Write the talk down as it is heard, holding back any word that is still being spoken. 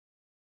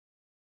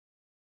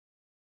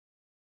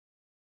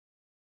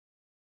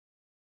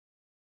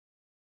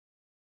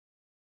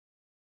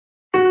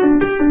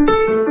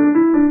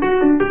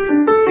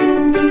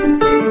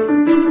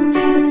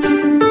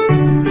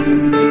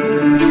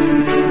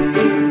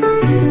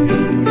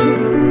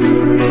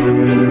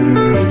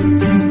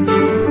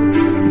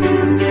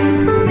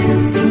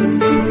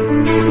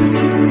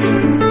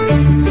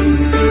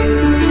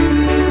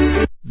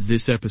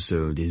This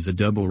episode is a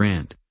double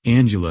rant,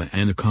 Angela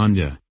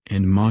Anaconda,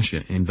 and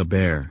Masha and the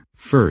Bear.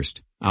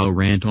 First, I'll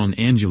rant on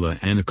Angela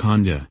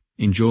Anaconda.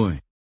 Enjoy.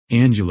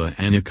 Angela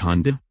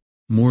Anaconda?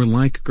 More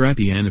like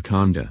Crappy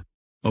Anaconda.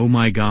 Oh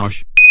my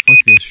gosh, fuck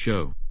this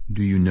show.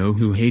 Do you know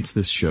who hates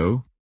this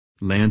show?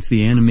 Lance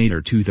the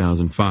Animator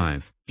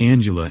 2005.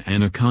 Angela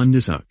Anaconda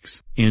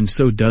sucks. And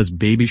so does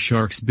Baby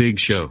Shark's Big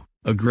Show.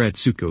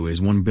 Agretsuko is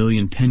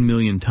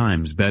 1,010,000,000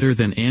 times better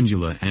than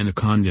Angela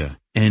Anaconda.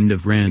 End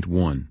of rant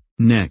 1.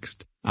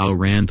 Next, I'll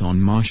rant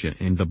on Masha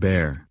and the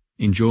Bear.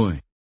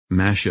 Enjoy.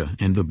 Masha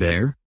and the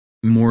Bear?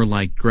 More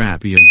like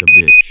Crappy and the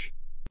Bitch.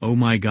 Oh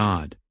my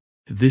god.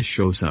 This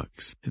show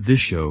sucks. This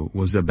show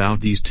was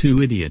about these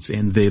two idiots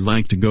and they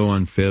like to go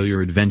on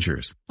failure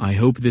adventures. I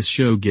hope this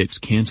show gets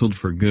cancelled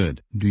for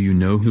good. Do you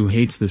know who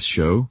hates this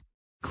show?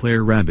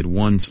 Claire Rabbit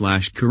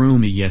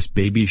 1/Kurumi. Yes,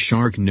 Baby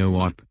Shark no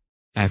op.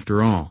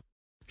 After all,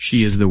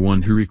 she is the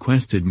one who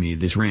requested me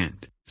this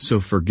rant, so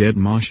forget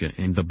Masha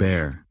and the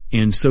Bear,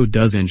 and so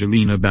does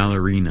Angelina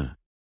Ballerina.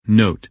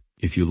 Note,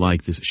 if you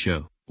like this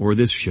show, or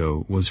this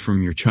show was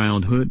from your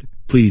childhood,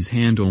 please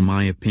handle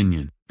my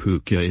opinion.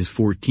 Puka is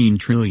 14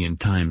 trillion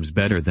times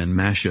better than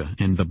Masha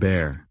and the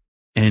Bear.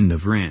 End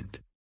of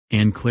rant.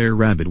 And Claire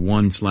Rabbit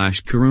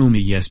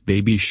 1/Kurumi. Yes,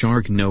 Baby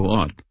Shark no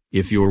op.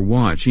 If you're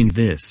watching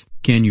this,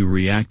 can you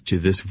react to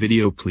this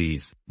video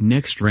please?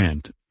 Next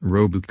rant,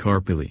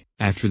 Robocarpoli.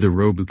 After the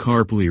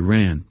Robocarpoli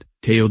rant,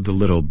 Teo the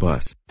Little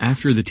Bus.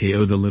 After the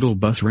Teo the Little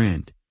Bus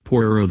rant,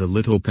 Pororo the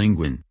Little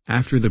Penguin.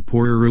 After the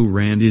Pororo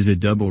rant is a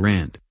double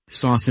rant,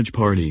 Sausage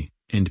Party,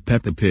 and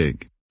Peppa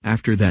Pig.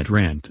 After that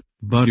rant,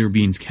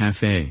 Butterbean's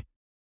Cafe.